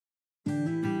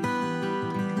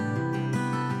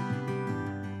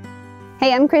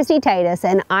Hey, I'm Kristy Titus,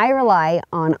 and I rely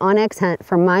on OnX Hunt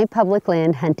for my public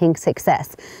land hunting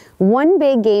success. One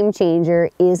big game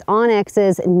changer is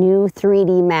OnX's new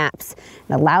 3D maps.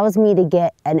 It allows me to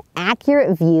get an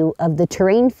accurate view of the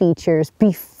terrain features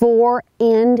before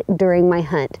and during my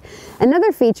hunt.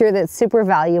 Another feature that's super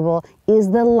valuable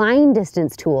is the line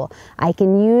distance tool. I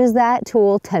can use that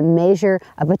tool to measure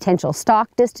a potential stalk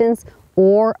distance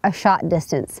or a shot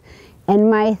distance. And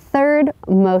my third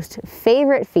most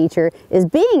favorite feature is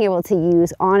being able to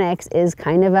use OnX as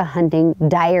kind of a hunting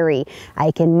diary.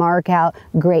 I can mark out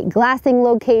great glassing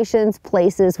locations,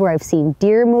 places where I've seen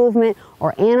deer movement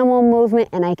or animal movement,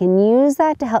 and I can use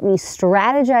that to help me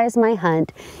strategize my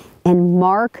hunt and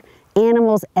mark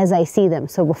animals as I see them.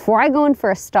 So before I go in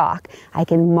for a stalk, I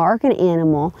can mark an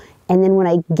animal, and then when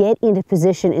I get into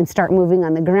position and start moving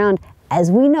on the ground,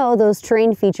 as we know, those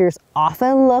terrain features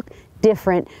often look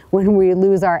different when we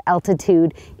lose our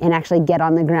altitude and actually get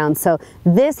on the ground. So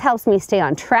this helps me stay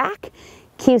on track,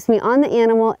 keeps me on the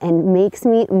animal, and makes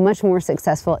me much more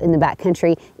successful in the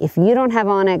backcountry. If you don't have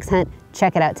OnX Hunt,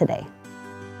 check it out today.